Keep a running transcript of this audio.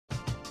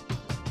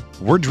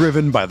We're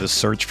driven by the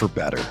search for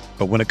better.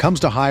 But when it comes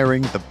to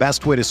hiring, the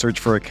best way to search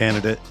for a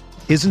candidate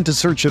isn't to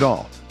search at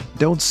all.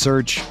 Don't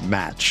search,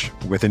 match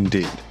with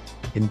Indeed.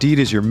 Indeed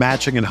is your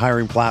matching and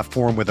hiring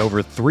platform with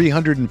over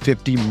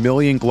 350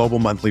 million global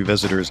monthly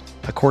visitors,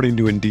 according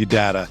to Indeed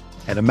data,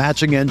 and a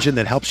matching engine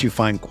that helps you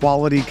find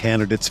quality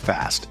candidates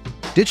fast.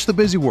 Ditch the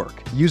busy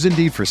work. Use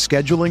Indeed for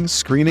scheduling,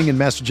 screening, and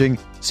messaging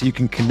so you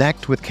can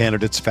connect with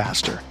candidates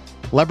faster.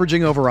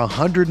 Leveraging over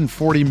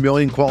 140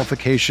 million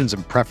qualifications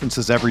and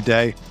preferences every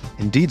day,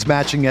 Indeed's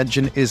matching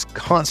engine is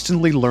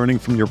constantly learning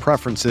from your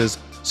preferences,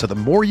 so the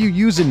more you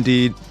use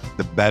Indeed,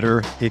 the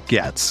better it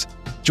gets.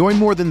 Join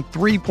more than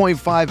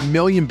 3.5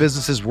 million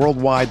businesses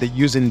worldwide that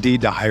use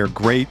Indeed to hire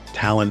great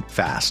talent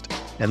fast.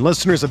 And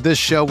listeners of this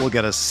show will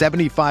get a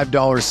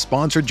 $75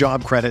 sponsored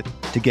job credit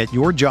to get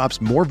your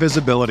jobs more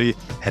visibility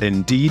at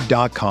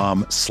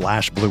Indeed.com/Blue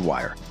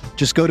Wire.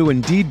 Just go to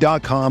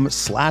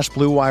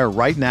Indeed.com/Blue Wire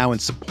right now and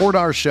support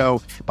our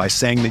show by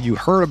saying that you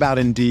heard about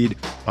Indeed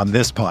on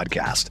this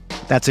podcast.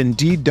 That's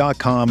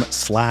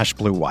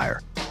Indeed.com/Blue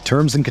Wire.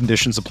 Terms and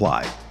conditions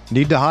apply.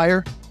 Need to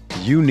hire?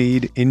 You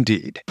need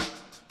Indeed.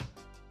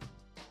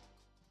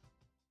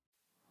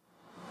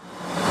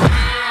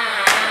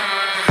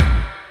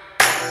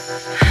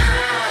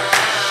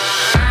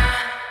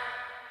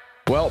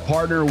 Well,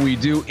 partner, we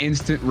do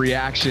instant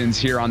reactions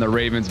here on the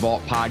Ravens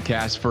Vault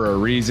podcast for a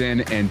reason,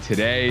 and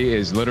today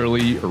is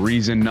literally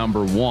reason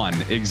number one,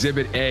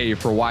 Exhibit A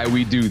for why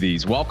we do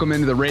these. Welcome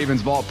into the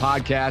Ravens Vault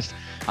podcast.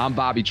 I'm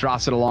Bobby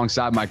Trossett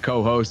alongside my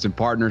co-host and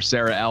partner,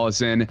 Sarah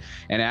Ellison,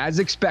 and as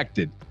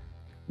expected,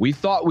 we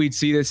thought we'd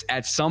see this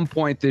at some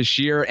point this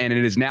year, and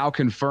it is now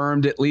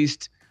confirmed, at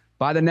least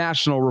by the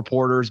national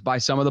reporters, by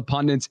some of the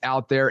pundits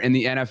out there in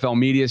the NFL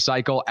media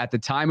cycle. At the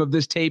time of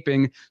this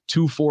taping,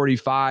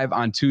 2:45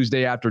 on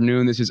Tuesday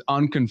afternoon. This is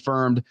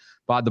unconfirmed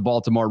by the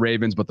Baltimore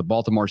Ravens, but the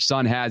Baltimore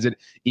Sun has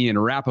it. Ian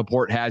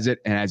Rappaport has it.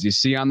 And as you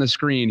see on the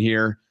screen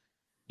here,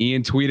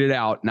 Ian tweeted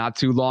out not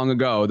too long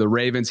ago, the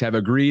Ravens have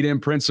agreed in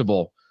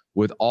principle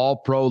with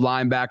all-pro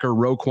linebacker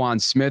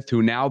Roquan Smith,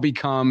 who now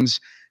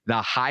becomes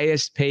the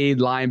highest paid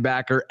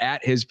linebacker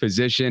at his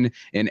position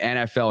in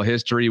NFL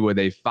history with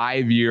a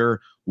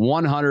 5-year,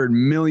 $100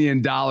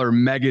 million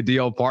mega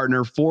deal,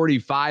 partner,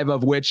 45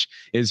 of which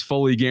is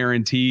fully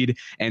guaranteed,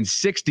 and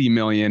 60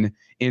 million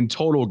in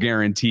total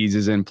guarantees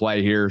is in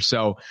play here.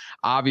 So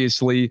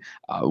obviously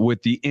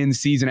with the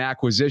in-season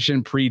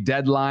acquisition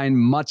pre-deadline,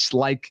 much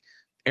like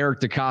Eric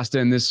DeCosta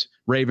and this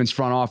Ravens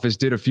front office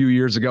did a few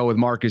years ago with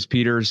Marcus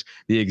Peters,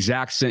 the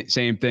exact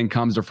same thing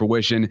comes to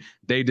fruition.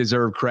 They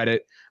deserve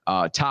credit.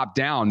 Top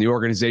down, the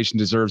organization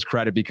deserves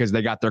credit because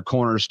they got their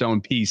cornerstone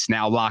piece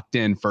now locked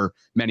in for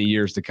many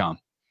years to come.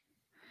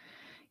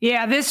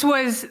 Yeah, this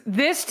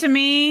to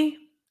me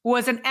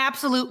was an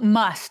absolute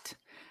must.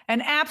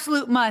 An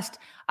absolute must.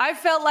 I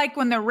felt like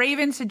when the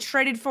Ravens had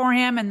traded for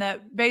him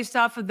and based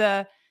off of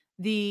the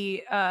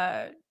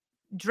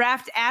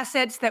draft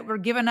assets that were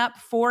given up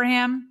for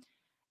him,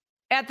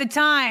 at the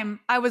time,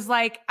 I was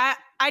like, I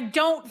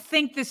don't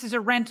think this is a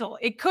rental.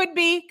 It could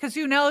be, because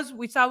who knows?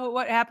 We saw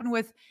what happened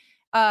with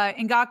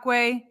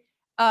Ngakoue.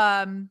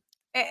 And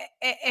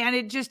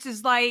it just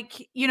is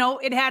like,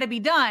 it had to be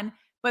done.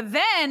 But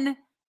then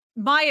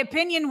my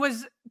opinion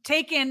was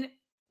taken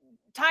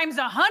times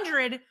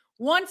 100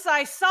 once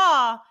I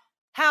saw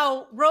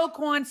how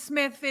Roquan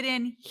Smith fit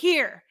in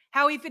here,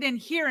 how he fit in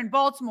here in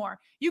Baltimore.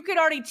 You could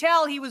already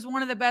tell he was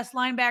one of the best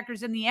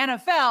linebackers in the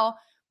NFL,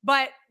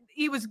 but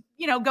he was,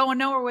 going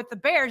nowhere with the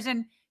Bears.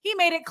 And he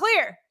made it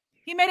clear.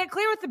 He made it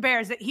clear with the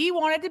Bears that he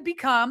wanted to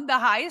become the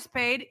highest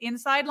paid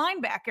inside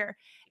linebacker.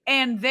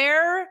 And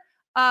their,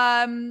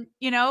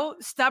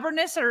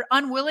 stubbornness or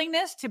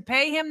unwillingness to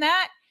pay him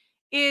that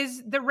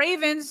is the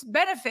Ravens'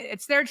 benefit.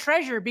 It's their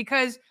treasure,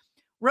 because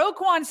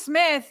Roquan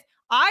Smith,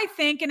 I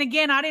think, and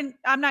again,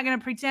 I'm not going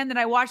to pretend that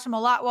I watched him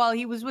a lot while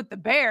he was with the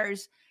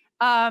Bears.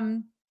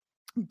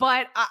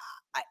 But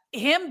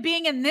him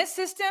being in this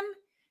system,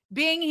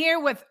 being here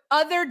with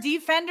other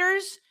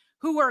defenders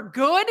who are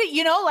good,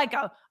 like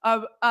a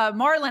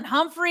Marlon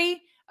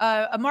Humphrey,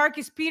 a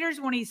Marcus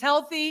Peters when he's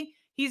healthy.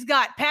 He's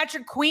got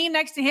Patrick Queen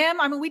next to him.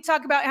 I mean, we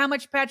talk about how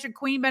much Patrick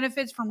Queen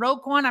benefits from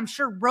Roquan. I'm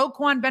sure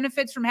Roquan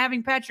benefits from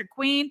having Patrick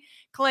Queen,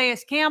 Calais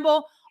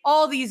Campbell,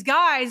 all these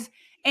guys.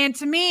 And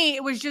to me,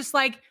 it was just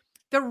like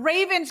the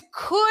Ravens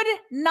could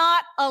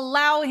not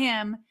allow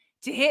him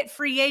to hit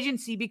free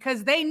agency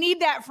because they need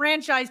that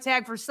franchise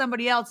tag for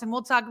somebody else. And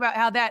we'll talk about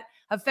how that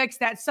affects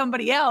that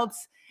somebody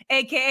else,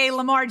 a.k.a.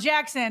 Lamar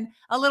Jackson,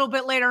 a little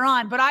bit later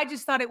on. But I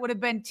just thought it would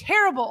have been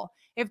terrible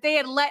if they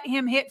had let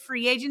him hit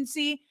free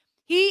agency.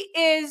 He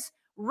is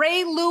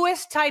Ray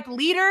Lewis type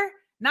leader,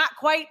 not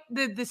quite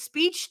the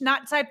speech,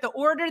 not type the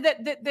order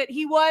that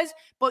he was,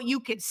 but you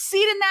could see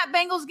it in that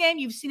Bengals game.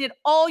 You've seen it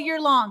all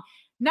year long.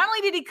 Not only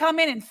did he come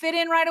in and fit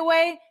in right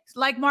away,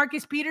 like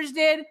Marcus Peters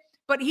did,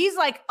 but he's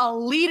like a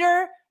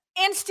leader,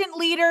 instant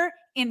leader,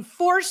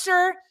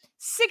 enforcer,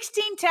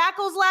 16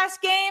 tackles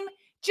last game,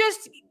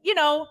 just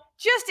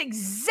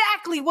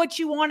exactly what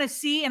you want to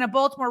see in a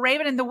Baltimore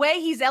Raven. And the way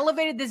he's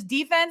elevated this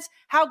defense,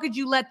 how could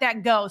you let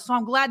that go? So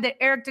I'm glad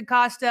that Eric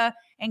DeCosta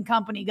and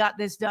company got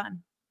this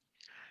done.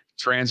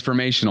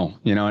 Transformational,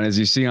 and as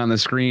you see on the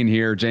screen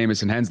here,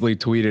 Jamison Hensley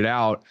tweeted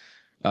out,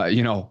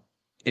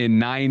 in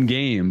 9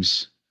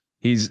 games,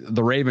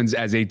 the Ravens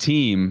as a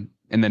team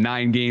in the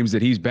 9 games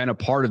that he's been a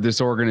part of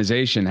this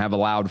organization have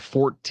allowed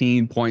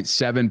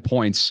 14.7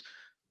 points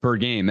per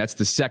game. That's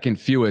the second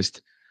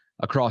fewest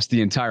across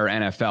the entire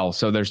NFL.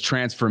 So there's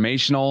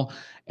transformational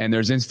and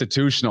there's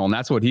institutional, and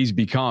that's what he's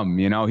become.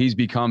 He's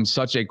become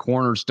such a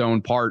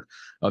cornerstone part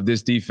of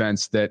this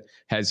defense that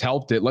has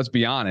helped it. Let's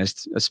be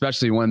honest,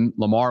 especially when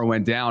Lamar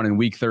went down in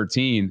week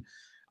 13,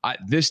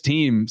 this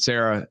team,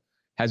 Sarah,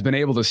 has been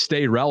able to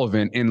stay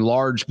relevant in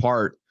large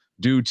part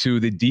due to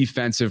the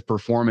defensive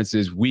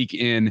performances week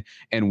in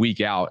and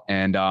week out.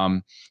 And,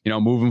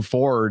 moving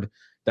forward,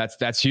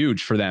 that's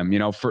huge for them,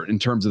 in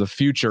terms of the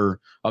future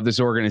of this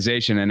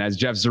organization. And as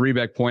Jeff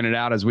Zaribek pointed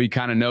out, as we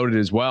kind of noted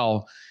as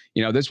well,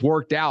 this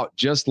worked out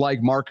just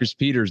like Marcus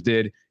Peters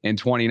did in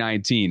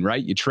 2019,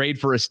 right? You trade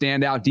for a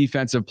standout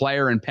defensive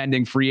player and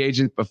pending free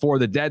agent before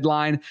the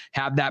deadline,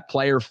 have that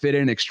player fit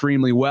in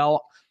extremely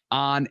well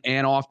on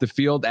and off the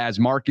field, as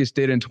Marcus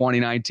did in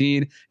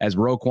 2019, as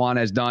Roquan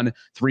has done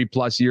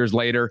 3+ years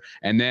later.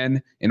 And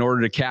then in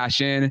order to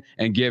cash in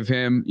and give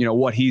him,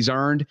 what he's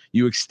earned,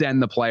 you extend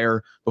the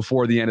player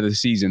before the end of the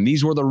season.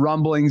 These were the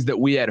rumblings that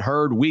we had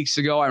heard weeks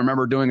ago. I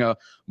remember doing a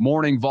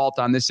morning vault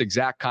on this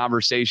exact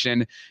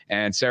conversation.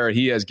 And Sarah,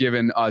 he has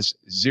given us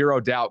zero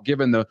doubt,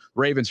 given the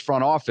Ravens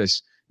front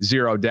office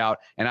zero doubt.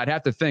 And I'd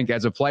have to think,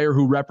 as a player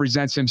who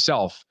represents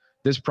himself,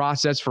 this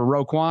process for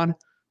Roquan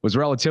was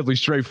relatively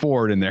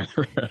straightforward in there.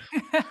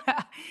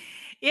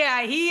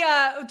 Yeah, he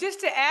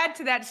just to add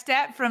to that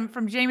stat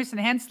from Jamison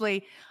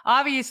Hensley,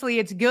 obviously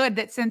it's good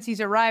that since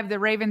he's arrived, the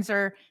Ravens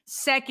are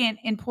second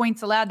in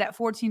points allowed, that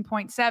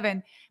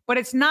 14.7. But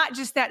it's not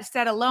just that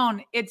stat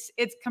alone. It's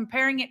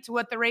comparing it to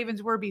what the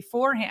Ravens were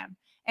before him.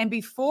 And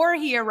before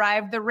he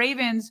arrived, the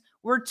Ravens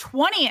were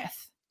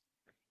 20th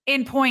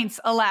in points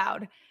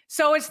allowed.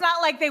 So it's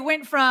not like they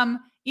went from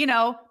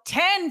 10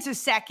 to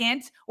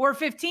second or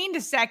 15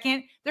 to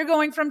second. They're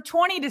going from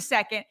 20 to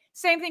second.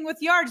 Same thing with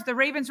yards. The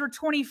Ravens were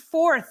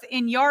 24th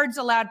in yards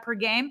allowed per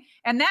game,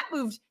 and that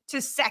moved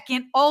to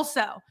second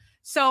also.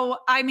 So,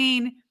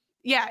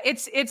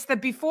 it's the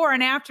before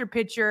and after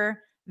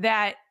picture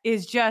that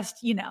is just,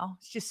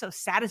 it's just so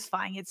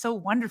satisfying. It's so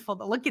wonderful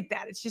to look at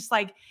that. It's just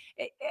like,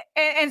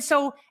 and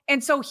so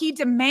he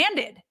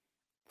demanded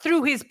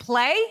through his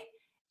play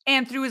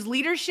and through his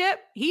leadership,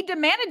 he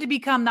demanded to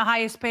become the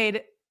highest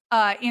paid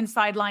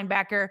inside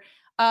linebacker.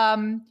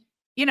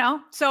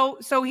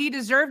 So he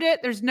deserved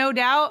it. There's no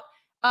doubt.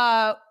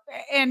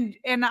 And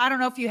I don't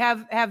know if you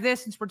have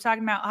this, since we're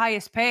talking about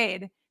highest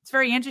paid. It's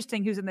very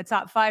interesting who's in the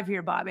top 5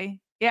 here, Bobby.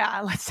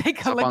 Yeah, let's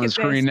take a look on the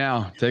screen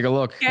now. Take a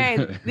look. Okay,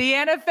 the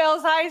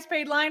NFL's highest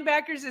paid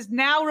linebackers is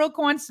now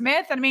Roquan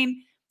Smith. I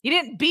mean, he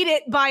didn't beat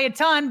it by a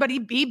ton, but he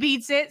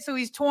beats it. So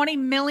he's $20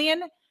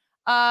 million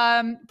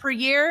per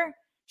year.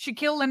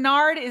 Shaquille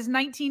Leonard is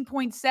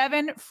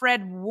 19.7.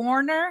 Fred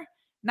Warner,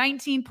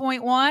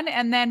 19.1.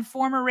 And then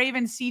former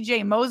Raven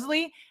CJ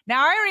Mosley.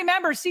 Now I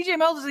remember CJ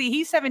Mosley,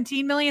 he's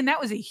 17 million. That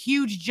was a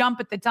huge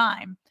jump at the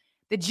time.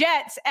 The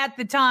Jets at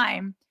the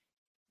time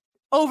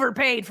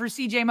overpaid for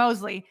CJ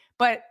Mosley,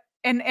 but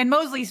and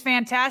Mosley's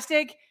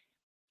fantastic.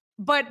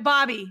 But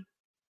Bobby,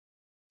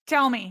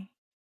 tell me,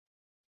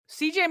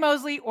 CJ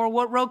Mosley or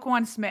what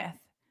Roquan Smith?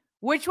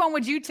 Which one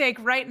would you take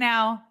right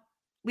now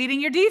leading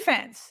your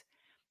defense?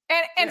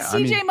 And yeah,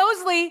 CJ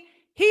Mosley,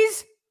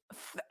 he's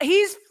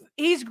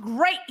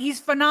great. He's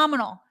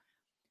phenomenal.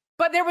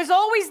 But there was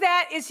always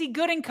that, is he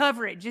good in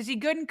coverage? Is he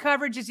good in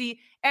coverage? Is he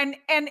and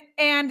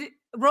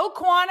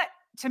Roquan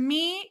to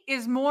me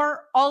is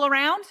more all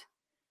around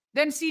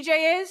than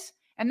CJ is.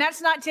 And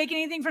that's not taking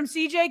anything from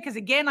CJ, because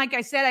again, like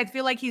I said, I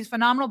feel like he's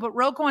phenomenal, but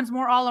Roquan's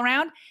more all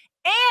around.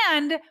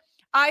 And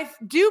I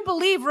do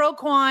believe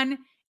Roquan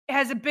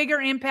has a bigger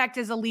impact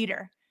as a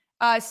leader.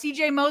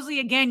 CJ Mosley,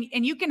 again,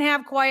 and you can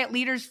have quiet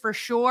leaders for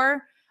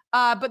sure,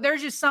 but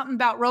there's just something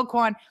about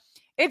Roquan.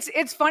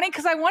 It's funny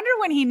because I wonder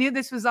when he knew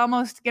this was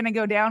almost going to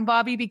go down,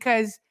 Bobby,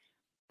 because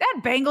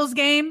that Bengals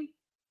game,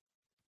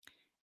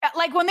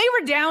 like when they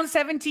were down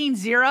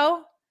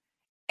 17-0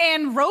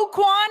 and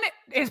Roquan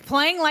is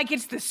playing like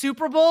it's the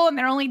Super Bowl and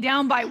they're only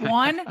down by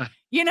 1,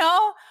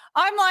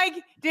 I'm like,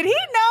 did he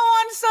know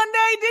on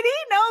Sunday? Did he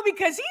know?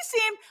 Because he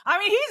seemed,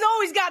 he's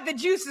always got the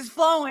juices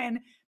flowing,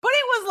 but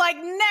it was like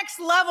next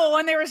level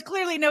when there was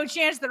clearly no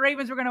chance the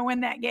Ravens were going to win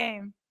that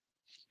game.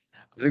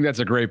 I think that's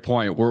a great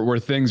point. Were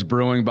things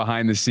brewing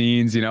behind the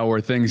scenes, were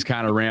things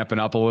kind of ramping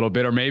up a little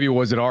bit, or maybe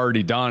was it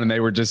already done and they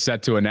were just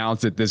set to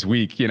announce it this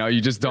week?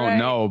 You just don't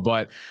know.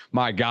 But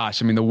my gosh,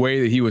 the way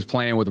that he was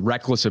playing with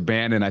reckless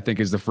abandon, I think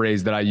is the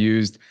phrase that I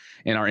used.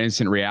 in our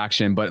instant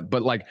reaction, but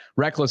like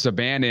reckless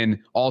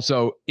abandon,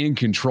 also in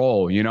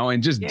control,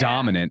 and just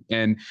dominant.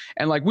 And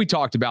like we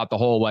talked about the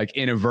whole like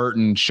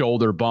inadvertent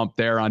shoulder bump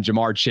there on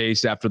Jamar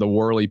Chase after the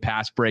whirly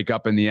pass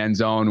breakup in the end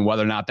zone,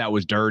 whether or not that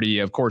was dirty.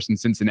 Of course, in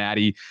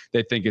Cincinnati,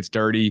 they think it's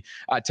dirty.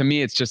 To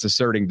me, it's just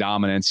asserting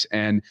dominance.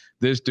 And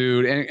this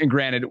dude, and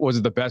granted, was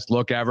it the best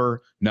look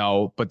ever?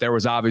 No, but there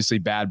was obviously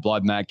bad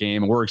blood in that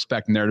game. And we're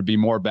expecting there to be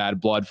more bad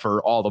blood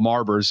for all the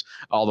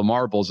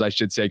marbles, I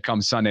should say,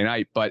 come Sunday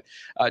night. But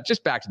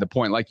just back to the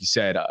point, like you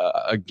said,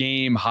 a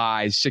game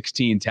high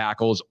 16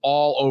 tackles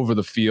all over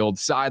the field,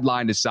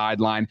 sideline to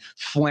sideline,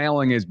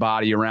 flailing his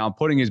body around,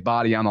 putting his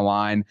body on the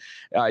line.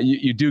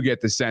 You do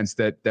get the sense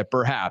that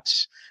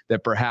perhaps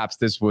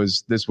this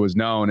was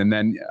known. And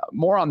then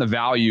more on the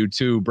value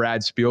too.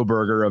 Brad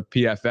Spielberger of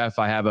PFF,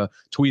 I have a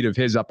tweet of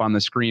his up on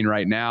the screen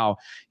right now.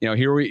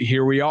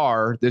 Here we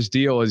are. This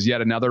deal is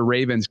yet another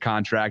Ravens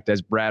contract,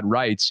 as Brad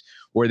writes,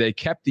 where they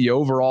kept the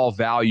overall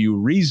value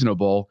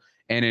reasonable,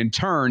 and in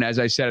turn, as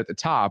I said at the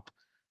top,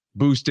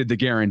 boosted the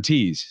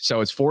guarantees.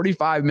 So it's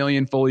 $45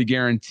 million fully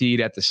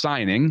guaranteed at the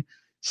signing,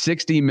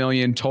 $60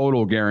 million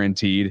total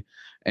guaranteed,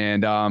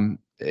 and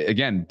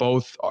again,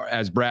 both are,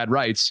 as Brad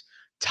writes,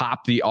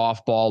 top the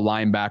off-ball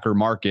linebacker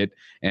market.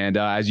 And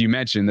as you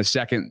mentioned, the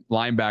second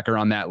linebacker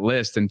on that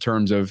list in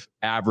terms of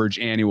average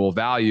annual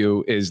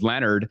value is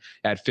Leonard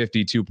at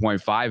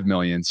 $52.5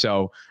 million.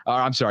 So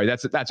I'm sorry,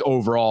 that's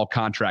overall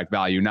contract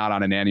value, not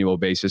on an annual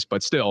basis,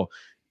 but still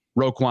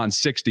Roquan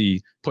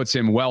 60 puts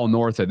him well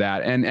north of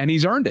that. And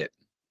he's earned it.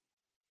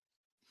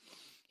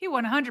 He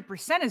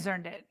 100% has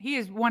earned it. He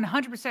is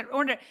 100%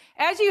 earned it.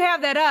 As you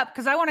have that up,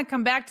 because I want to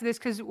come back to this,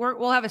 because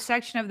we'll have a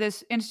section of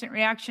this instant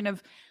reaction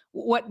of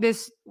what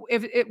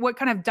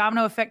kind of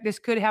domino effect this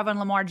could have on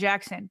Lamar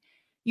Jackson.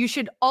 You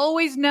should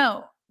always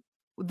know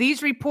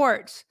these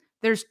reports,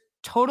 there's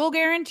total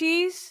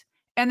guarantees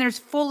and there's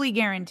fully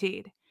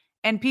guaranteed.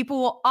 And people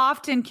will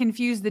often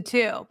confuse the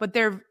two, but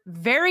they're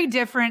very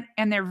different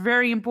and they're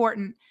very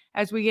important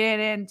as we get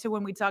into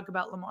when we talk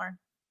about Lamar.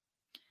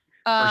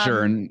 For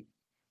sure. And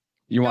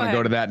you want to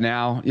go to that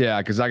now?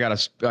 Yeah, because I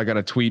got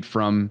a tweet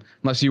from,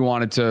 unless you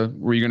wanted to,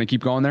 were you going to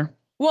keep going there?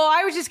 Well,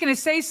 I was just going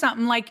to say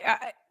something like,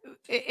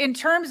 in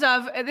terms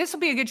of, this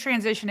will be a good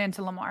transition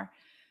into Lamar.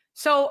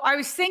 So I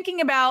was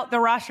thinking about the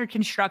roster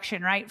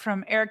construction, right?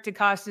 From Eric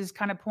DeCosta's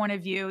kind of point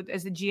of view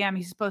as the GM,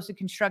 he's supposed to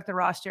construct the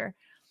roster.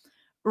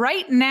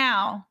 Right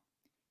now,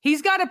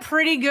 he's got a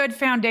pretty good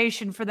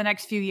foundation for the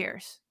next few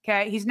years.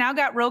 Okay. He's now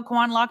got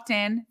Roquan locked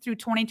in through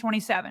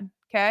 2027.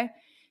 Okay.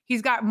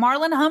 He's got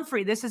Marlon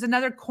Humphrey. This is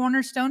another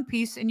cornerstone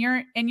piece in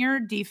your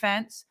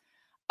defense.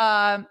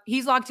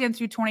 He's locked in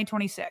through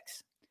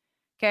 2026.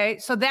 Okay.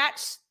 So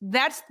that's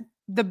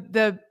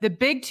the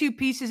big two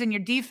pieces in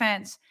your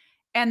defense.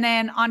 And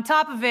then on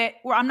top of it,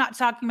 where I'm not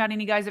talking about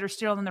any guys that are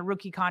still in the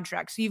rookie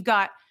contract. So you've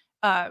got,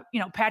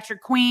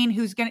 Patrick Queen,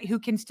 who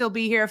can still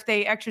be here if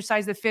they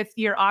exercise the 5th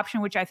year option,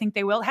 which I think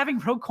they will.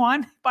 Having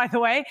Roquan, by the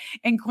way,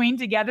 and Queen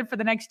together for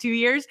the next 2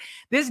 years,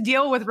 this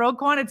deal with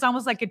Roquan, it's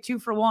almost like a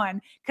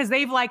 2-for-1 because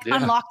they've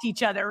unlocked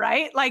each other,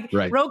 right?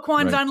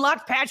 Roquan's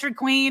unlocked Patrick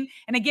Queen.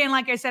 And again,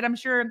 like I said, I'm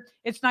sure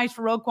it's nice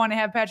for Roquan to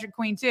have Patrick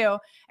Queen too.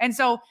 And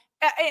so,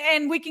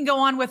 and we can go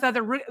on with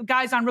other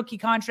guys on rookie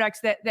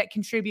contracts that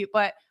contribute,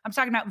 but I'm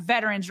talking about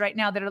veterans right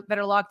now that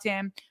are locked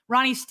in.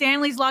 Ronnie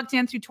Stanley's locked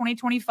in through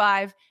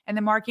 2025, and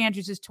then Mark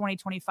Andrews is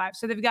 2025.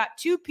 So they've got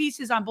two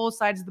pieces on both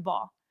sides of the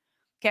ball.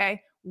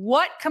 Okay.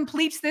 What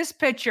completes this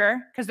picture?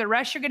 Because the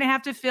rest you're going to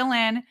have to fill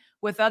in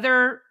with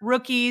other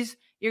rookies.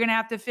 You're going to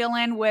have to fill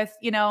in with,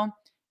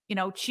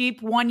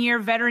 cheap 1-year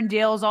veteran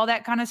deals, all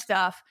that kind of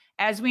stuff.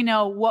 As we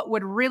know, what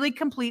would really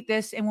complete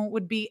this and what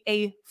would be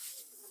a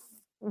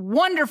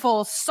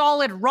wonderful,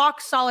 solid, rock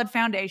solid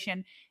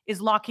foundation is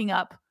locking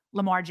up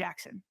Lamar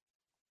Jackson.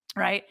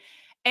 Right.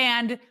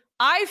 And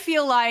I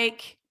feel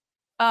like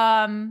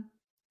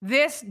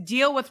this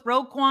deal with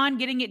Roquan,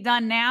 getting it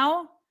done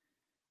now,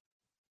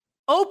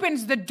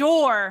 opens the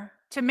door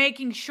to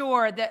making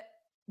sure that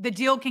the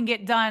deal can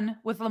get done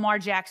with Lamar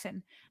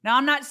Jackson. Now,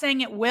 I'm not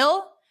saying it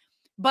will,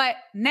 but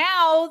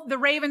now the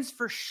Ravens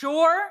for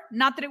sure,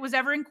 not that it was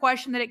ever in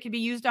question that it could be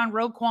used on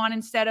Roquan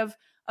instead of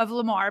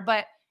Lamar,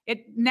 but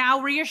it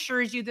now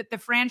reassures you that the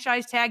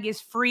franchise tag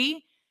is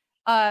free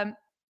and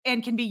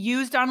can be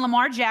used on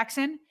Lamar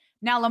Jackson.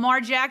 Now,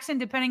 Lamar Jackson,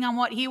 depending on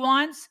what he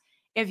wants,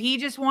 if he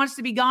just wants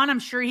to be gone, I'm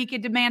sure he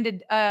could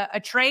demand a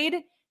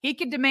trade. He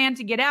could demand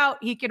to get out.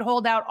 He could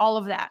hold out, all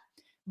of that.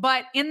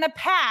 But in the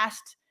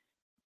past,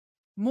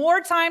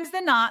 more times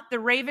than not, the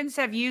Ravens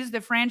have used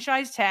the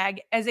franchise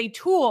tag as a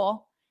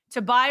tool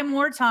to buy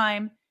more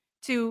time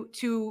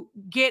to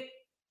get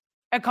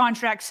a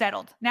contract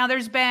settled. Now,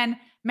 there's been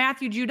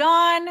Matthew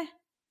Judon,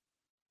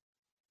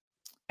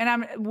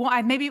 and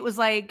maybe it was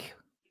like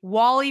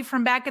Wally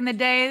from back in the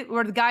day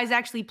where the guys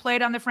actually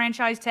played on the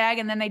franchise tag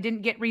and then they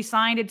didn't get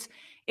re-signed.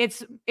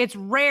 It's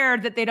rare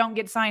that they don't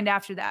get signed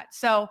after that.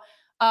 So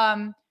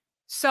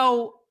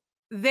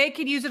they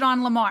could use it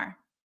on Lamar.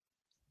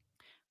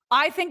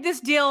 I think this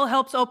deal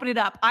helps open it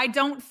up. I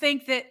don't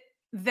think that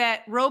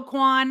that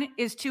Roquan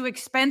is too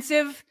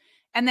expensive,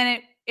 and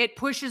then it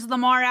pushes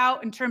Lamar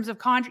out in terms of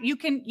contract. You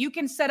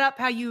can set up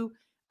how you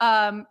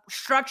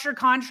structure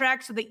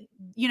contracts so that,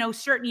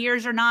 certain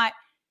years are not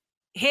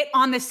hit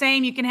on the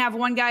same. You can have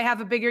one guy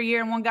have a bigger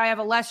year and one guy have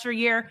a lesser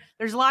year.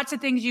 There's lots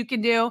of things you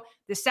can do.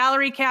 The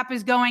salary cap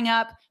is going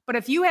up. But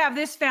if you have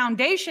this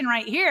foundation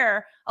right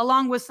here,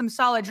 along with some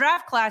solid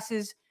draft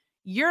classes,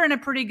 you're in a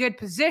pretty good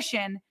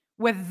position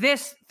with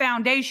this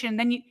foundation.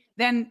 Then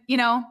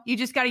you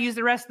just got to use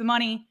the rest of the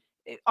money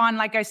on,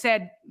 like I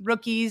said,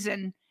 rookies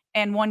and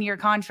 1-year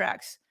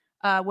contracts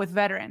with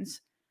veterans.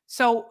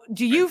 So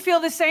do you feel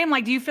the same?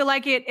 Like, do you feel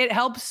like it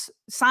helps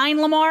sign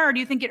Lamar, or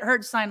do you think it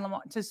hurts sign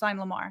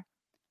Lamar?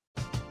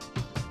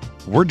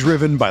 We're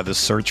driven by the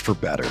search for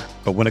better.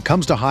 But when it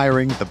comes to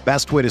hiring, the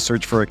best way to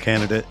search for a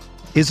candidate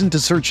isn't to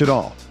search at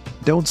all.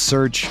 Don't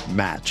search,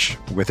 match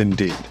with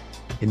Indeed.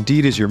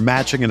 Indeed is your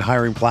matching and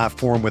hiring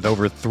platform with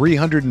over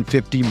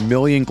 350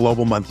 million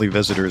global monthly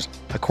visitors,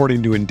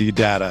 according to Indeed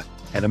data,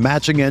 and a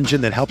matching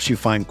engine that helps you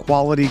find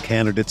quality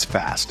candidates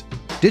fast.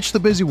 Ditch the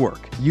busy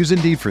work. Use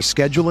Indeed for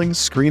scheduling,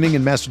 screening,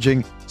 and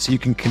messaging so you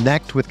can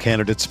connect with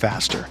candidates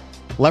faster.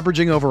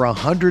 Leveraging over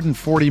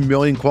 140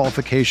 million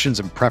qualifications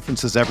and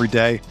preferences every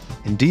day,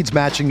 Indeed's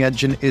matching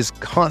engine is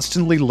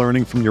constantly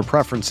learning from your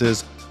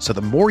preferences, so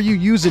the more you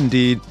use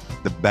Indeed,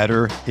 the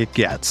better it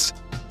gets.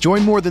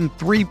 Join more than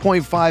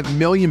 3.5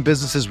 million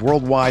businesses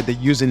worldwide that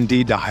use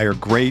Indeed to hire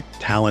great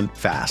talent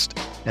fast.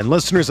 And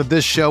listeners of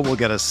this show will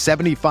get a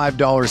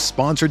 $75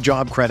 sponsored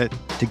job credit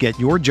to get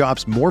your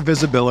jobs more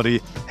visibility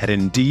at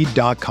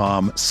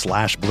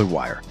Indeed.com/Blue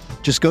Wire.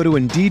 Just go to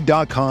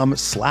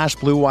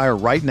Indeed.com/Blue Wire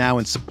right now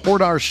and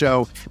support our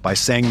show by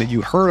saying that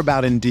you heard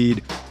about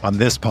Indeed on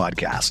this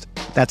podcast.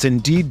 That's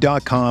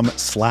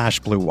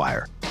Indeed.com/Blue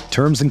Wire.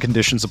 Terms and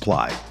conditions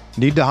apply.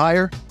 Need to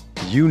hire?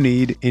 You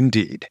need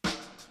Indeed.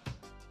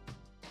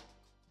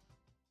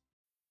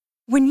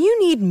 When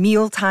you need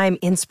mealtime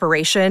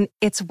inspiration,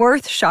 it's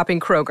worth shopping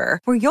Kroger,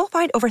 where you'll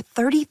find over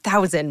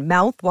 30,000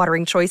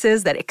 mouth-watering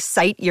choices that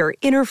excite your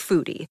inner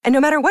foodie. And no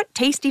matter what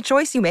tasty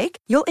choice you make,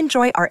 you'll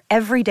enjoy our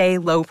everyday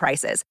low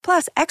prices,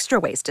 plus extra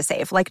ways to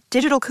save, like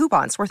digital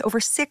coupons worth over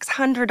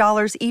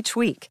 $600 each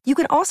week. You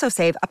can also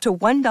save up to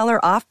 $1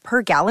 off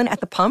per gallon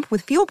at the pump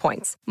with fuel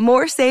points.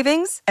 More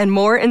savings and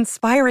more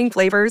inspiring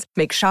flavors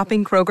make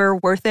shopping Kroger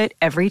worth it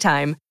every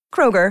time.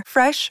 Kroger,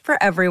 fresh for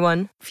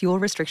everyone. Fuel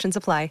restrictions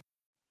apply.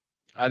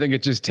 I think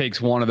it just takes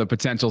one of the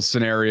potential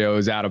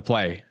scenarios out of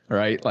play,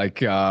 right?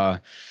 Like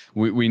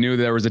we knew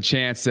there was a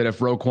chance that if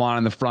Roquan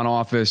in the front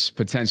office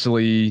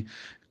potentially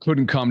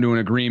couldn't come to an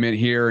agreement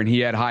here and he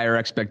had higher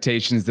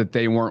expectations that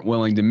they weren't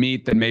willing to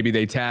meet, then maybe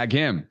they tag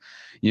him,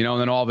 and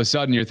then all of a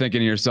sudden you're thinking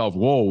to yourself,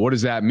 whoa, what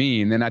does that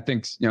mean? And I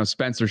think,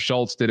 Spencer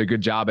Schultz did a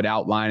good job at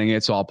outlining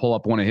it. So I'll pull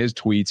up one of his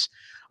tweets.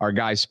 Our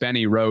guy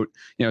Spenny wrote,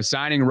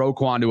 signing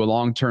Roquan to a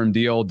long-term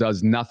deal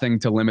does nothing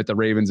to limit the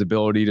Ravens'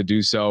 ability to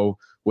do so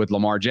with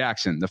Lamar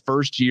Jackson. The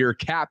first year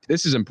cap,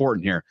 this is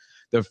important here.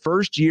 The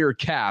first year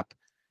cap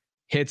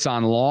hits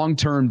on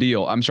long-term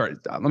deal. I'm sorry,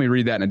 let me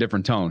read that in a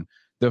different tone.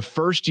 The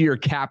first year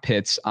cap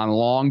hits on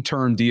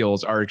long-term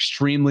deals are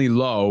extremely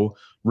low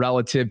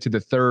relative to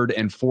the third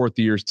and fourth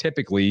years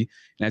typically.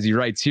 And as he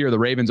writes here, the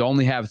Ravens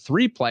only have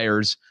 3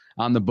 players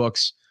on the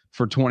books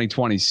for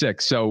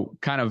 2026. So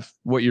kind of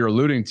what you're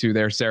alluding to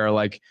there, Sarah,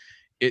 like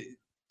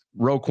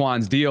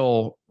Roquan's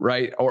deal,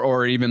 right?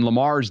 Or even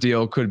Lamar's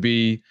deal could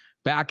be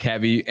back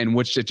heavy, in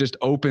which it just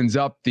opens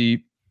up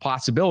the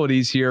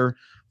possibilities here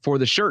for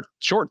the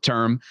short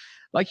term.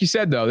 Like you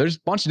said, though, there's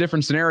a bunch of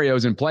different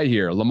scenarios in play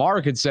here. Lamar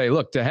could say,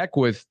 look, to heck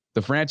with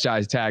the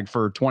franchise tag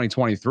for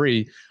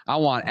 2023. I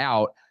want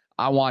out.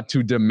 I want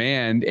to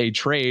demand a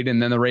trade.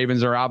 And then the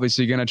Ravens are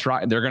obviously going to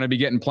try. They're going to be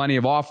getting plenty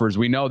of offers.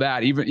 We know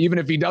that even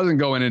if he doesn't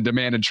go in and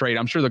demand a trade,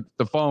 I'm sure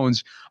the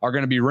phones are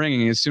going to be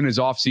ringing as soon as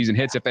offseason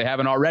hits, if they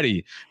haven't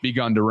already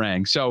begun to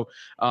ring. So,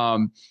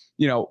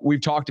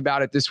 we've talked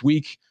about it this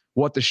week,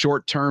 what the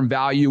short-term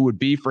value would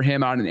be for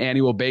him on an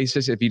annual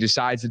basis if he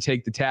decides to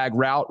take the tag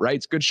route, right?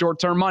 It's good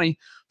short-term money,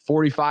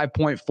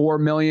 $45.4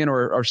 million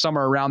or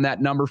somewhere around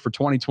that number for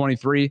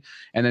 2023.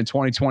 And then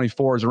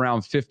 2024 is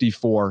around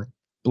 54, I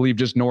believe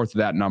just north of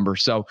that number.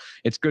 So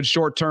it's good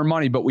short-term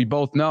money, but we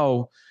both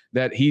know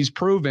that he's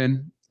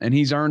proven and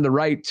he's earned the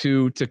right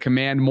to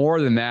command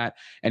more than that.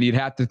 And you'd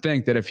have to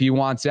think that if he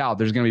wants out,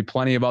 there's going to be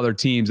plenty of other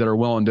teams that are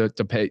willing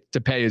to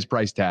pay his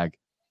price tag.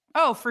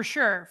 Oh, for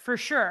sure. For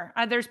sure.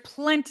 There's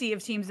plenty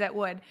of teams that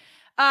would.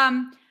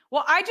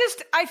 Well,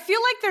 I feel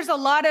like there's a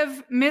lot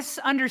of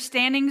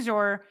misunderstandings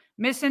or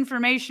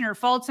misinformation or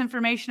false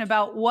information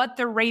about what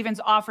the Ravens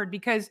offered,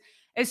 because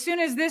as soon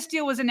as this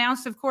deal was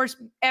announced, of course,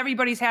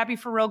 everybody's happy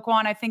for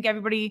Roquan. I think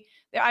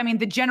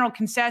the general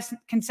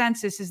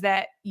consensus is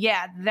that,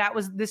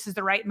 this is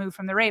the right move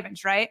from the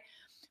Ravens, right?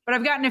 But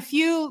I've gotten a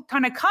few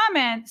kind of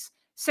comments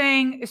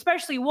saying,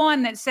 especially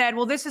one that said,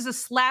 well, this is a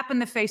slap in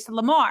the face to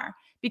Lamar.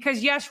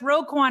 Because yes,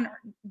 Roquan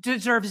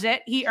deserves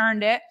it. He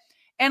earned it.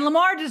 And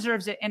Lamar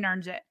deserves it and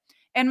earns it.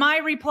 And my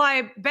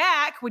reply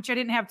back, which I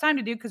didn't have time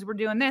to do because we're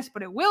doing this,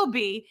 but it will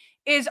be,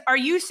 is, are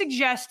you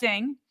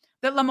suggesting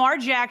that Lamar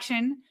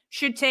Jackson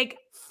should take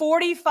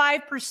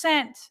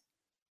 45%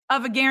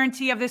 of a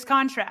guarantee of this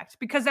contract,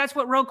 because that's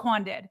what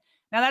Roquan did.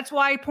 Now, that's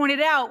why I pointed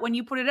out when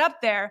you put it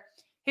up there,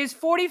 his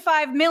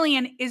 $45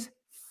 million is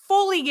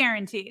fully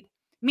guaranteed,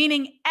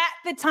 meaning at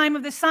the time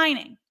of the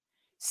signing.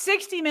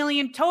 $60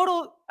 million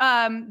total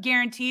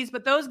guarantees,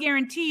 but those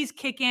guarantees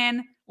kick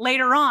in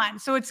later on.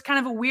 So it's kind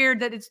of a weird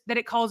that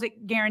it calls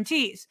it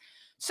guarantees.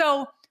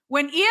 So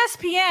when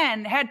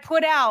ESPN had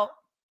put out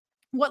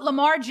what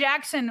Lamar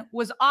Jackson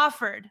was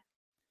offered,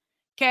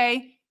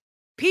 okay,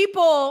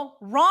 people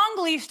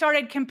wrongly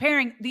started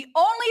comparing. The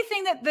only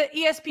thing that the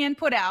ESPN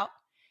put out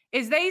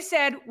is they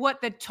said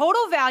what the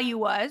total value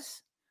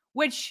was,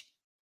 which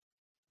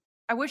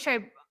I wish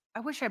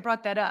I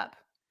brought that up.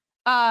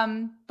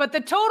 But the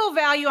total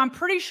value, I'm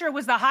pretty sure,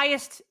 was the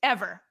highest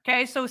ever.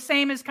 Okay, so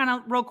same as kind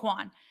of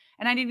Roquan.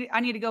 And I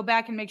need to go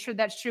back and make sure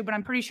that's true, but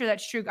I'm pretty sure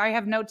that's true. I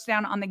have notes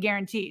down on the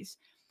guarantees.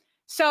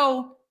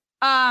 So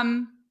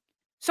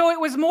it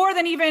was more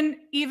than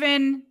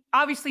even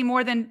obviously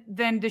more than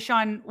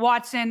Deshaun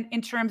Watson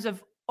in terms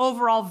of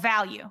overall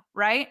value,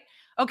 right?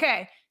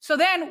 Okay, so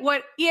then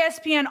what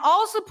ESPN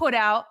also put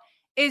out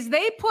is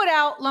they put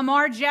out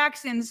Lamar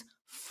Jackson's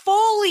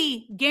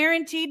fully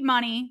guaranteed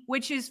money,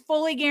 which is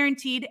fully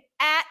guaranteed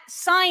at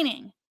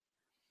signing.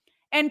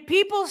 And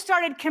people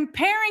started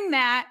comparing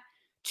that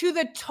to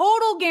the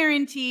total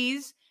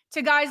guarantees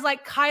to guys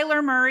like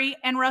Kyler Murray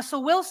and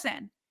Russell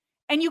Wilson.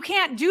 And you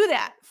can't do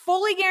that.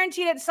 Fully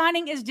guaranteed at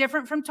signing is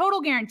different from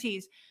total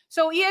guarantees.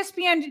 So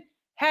ESPN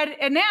had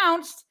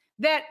announced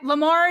that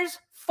Lamar's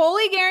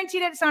fully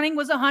guaranteed at signing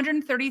was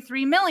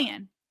 $133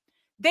 million.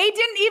 They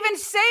didn't even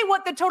say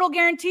what the total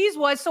guarantees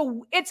was.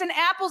 So it's an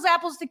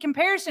apples to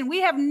comparison.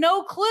 We have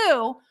no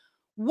clue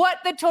what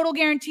the total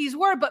guarantees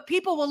were, but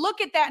people will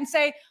look at that and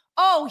say,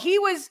 oh, he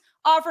was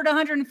offered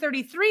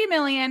 $133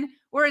 million,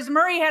 whereas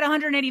Murray had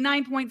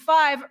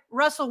 $189.5.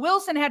 Russell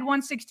Wilson had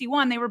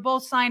 $161. They were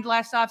both signed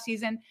last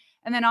offseason.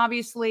 And then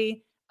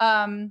obviously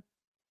Deshaun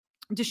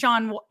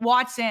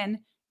Watson,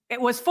 it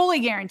was fully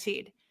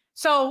guaranteed.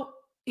 So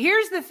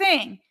here's the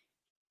thing.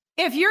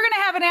 If you're going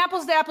to have an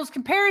apples to apples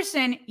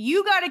comparison,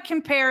 you got to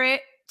compare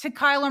it to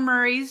Kyler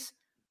Murray's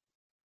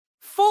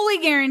fully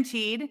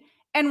guaranteed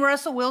and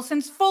Russell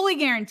Wilson's fully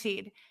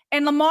guaranteed.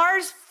 And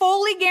Lamar's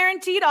fully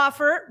guaranteed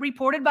offer,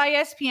 reported by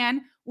ESPN,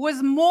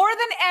 was more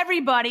than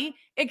everybody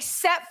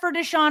except for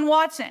Deshaun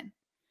Watson.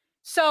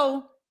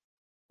 So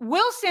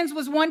Wilson's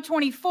was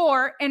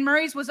 124 and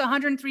Murray's was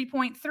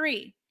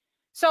 103.3.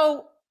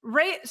 So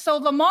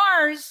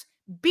Lamar's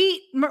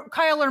beat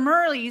Kyler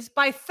Murray's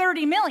by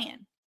 $30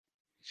 million.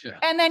 Yeah.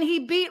 And then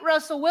he beat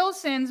Russell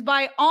Wilson's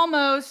by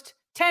almost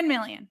 $10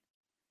 million.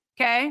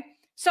 Okay.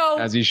 So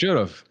as he should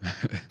have.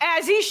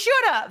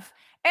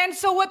 And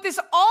so what this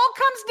all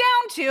comes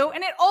down to,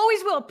 and it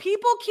always will,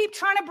 people keep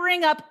trying to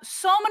bring up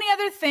so many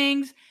other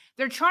things.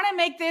 They're trying to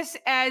make this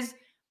as,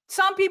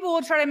 some people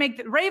will try to make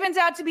the Ravens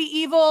out to be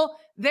evil.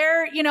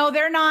 They're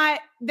not,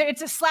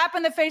 it's a slap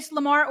in the face to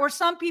Lamar, or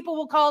some people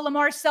will call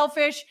Lamar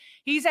selfish.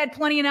 He's had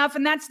plenty enough,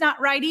 and that's not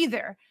right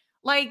either.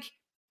 Like,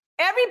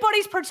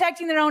 everybody's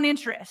protecting their own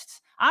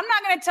interests. I'm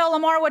not going to tell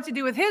Lamar what to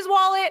do with his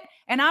wallet,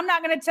 and I'm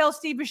not going to tell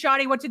Steve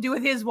Bisciotti what to do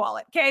with his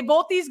wallet. Okay.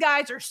 Both these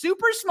guys are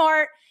super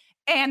smart,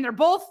 and they're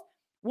both,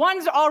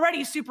 one's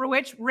already super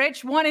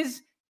rich. One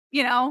is,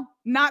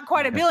 not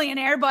quite a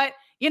billionaire, but,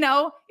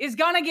 is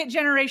going to get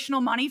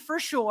generational money for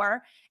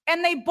sure.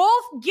 And they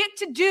both get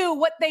to do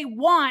what they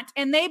want,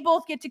 and they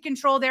both get to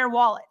control their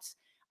wallets.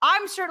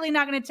 I'm certainly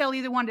not going to tell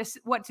either one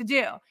what to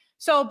do.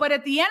 So, but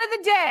at the end of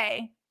the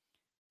day,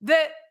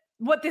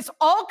 what this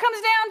all comes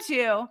down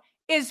to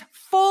is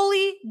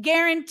fully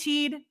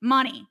guaranteed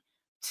money.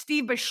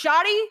 Steve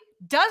Bisciotti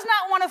does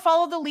not want to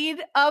follow the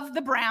lead of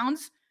the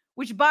Browns,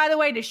 which, by the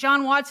way,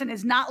 Deshaun Watson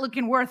is not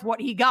looking worth what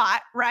he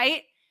got,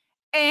 right?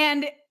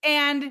 And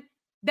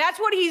that's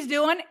what he's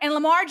doing. And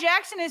Lamar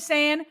Jackson is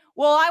saying,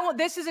 well,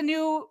 this is a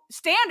new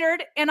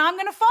standard, and I'm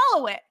going to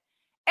follow it.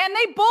 And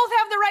they both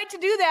have the right to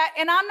do that,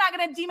 and I'm not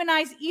going to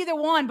demonize either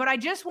one, but I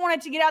just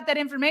wanted to get out that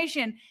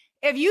information.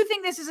 If you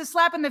think this is a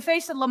slap in the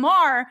face of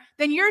Lamar,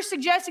 then you're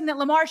suggesting that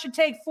Lamar should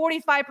take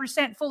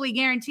 45% fully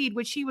guaranteed,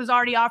 which he was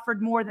already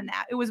offered more than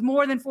that. It was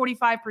more than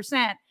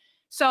 45%.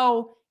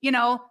 So,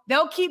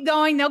 they'll keep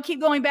going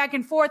back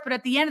and forth. But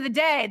at the end of the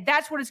day,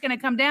 that's what it's going to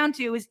come down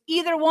to, is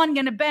either one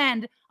going to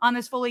bend on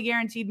this fully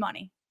guaranteed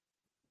money.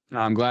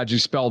 I'm glad you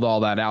spelled all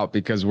that out,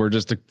 because we're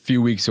just a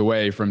few weeks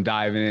away from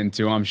diving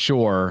into, I'm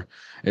sure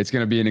it's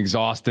going to be an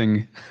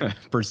exhausting,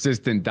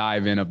 persistent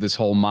dive in of this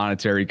whole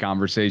monetary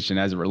conversation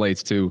as it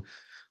relates to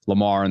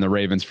Lamar and the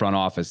Ravens front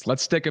office.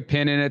 Let's stick a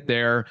pin in it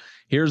there.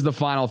 Here's the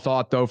final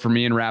thought, though, for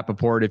me and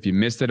Rappaport. If you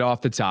missed it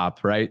off the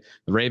top, right?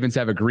 The Ravens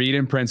have agreed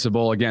in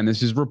principle. Again,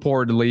 this is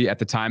reportedly at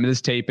the time of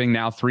this taping,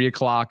 now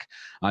 3:00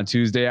 on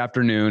Tuesday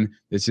afternoon.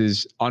 This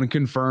is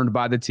unconfirmed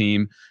by the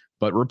team,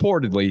 but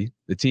reportedly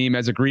the team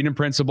has agreed in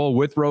principle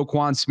with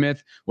Roquan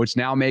Smith, which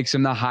now makes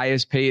him the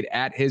highest paid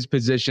at his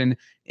position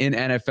in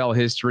NFL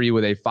history,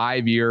 with a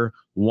 5-year,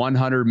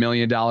 $100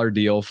 million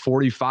deal,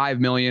 $45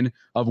 million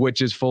of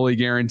which is fully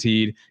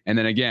guaranteed. And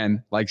then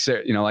again, like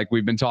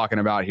we've been talking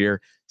about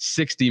here,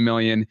 $60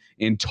 million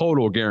in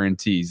total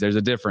guarantees. There's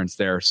a difference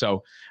there.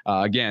 So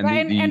again,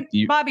 and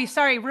Bobby,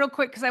 sorry, real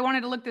quick, because I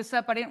wanted to look this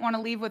up. I didn't want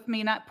to leave with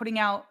me not putting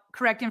out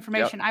correct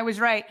information. Yep. I was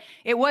right.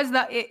 It was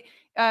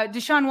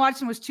Deshaun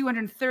Watson was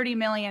 $230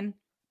 million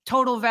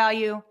total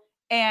value,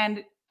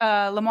 and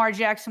Lamar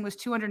Jackson was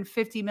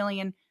 $250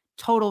 million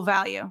total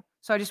value.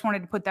 So I just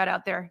wanted to put that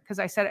out there because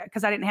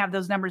I didn't have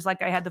those numbers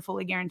like I had the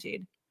fully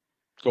guaranteed.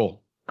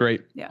 Cool.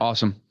 Great. Yeah.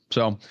 Awesome.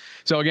 So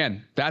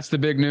again, that's the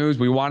big news.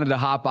 We wanted to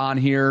hop on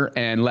here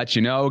and let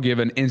you know, give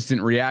an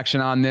instant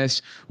reaction on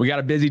this. We got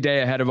a busy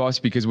day ahead of us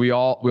because we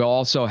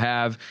also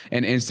have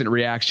an instant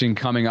reaction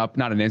coming up,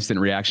 not an instant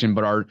reaction,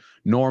 but our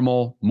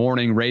normal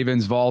morning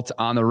Ravens Vault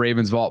on the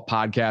Ravens Vault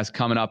podcast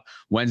coming up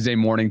Wednesday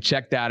morning.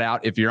 Check that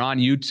out. If you're on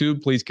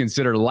YouTube, please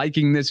consider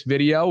liking this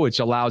video, which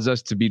allows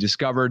us to be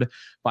discovered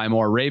by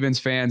more Ravens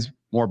fans,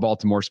 more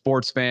Baltimore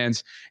sports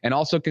fans, and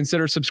also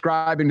consider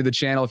subscribing to the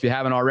channel if you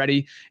haven't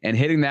already and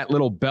hitting that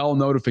little bell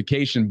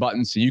notification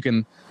button so you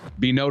can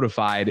be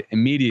notified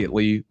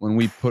immediately when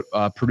we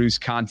produce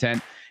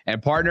content.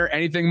 And partner,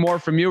 anything more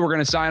from you? We're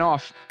going to sign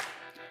off.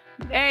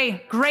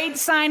 Hey, great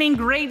signing.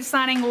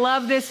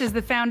 Love this is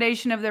the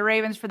foundation of the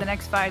Ravens for the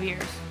next 5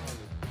 years.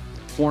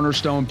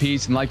 Cornerstone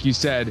piece. And like you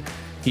said,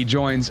 he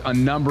joins a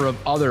number of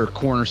other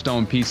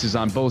cornerstone pieces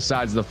on both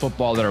sides of the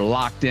football that are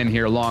locked in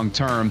here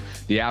long-term.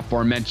 The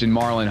aforementioned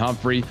Marlon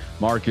Humphrey,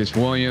 Marcus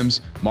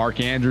Williams,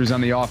 Mark Andrews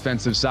on the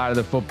offensive side of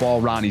the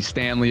football, Ronnie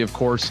Stanley, of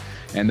course,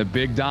 and the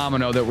big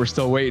domino that we're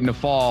still waiting to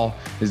fall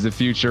is the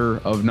future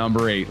of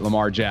number 8,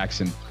 Lamar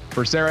Jackson.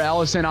 For Sarah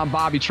Ellison, I'm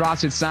Bobby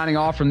Trossett signing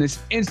off from this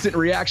instant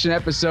reaction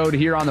episode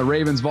here on the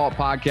Ravens Vault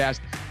podcast.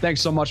 Thanks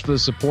so much for the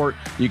support.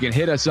 You can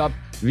hit us up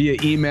via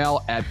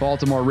email at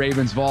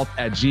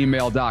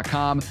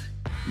BaltimoreRavensVault@gmail.com.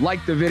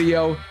 Like the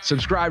video,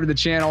 subscribe to the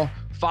channel,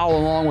 follow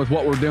along with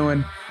what we're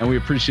doing, and we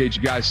appreciate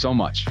you guys so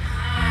much.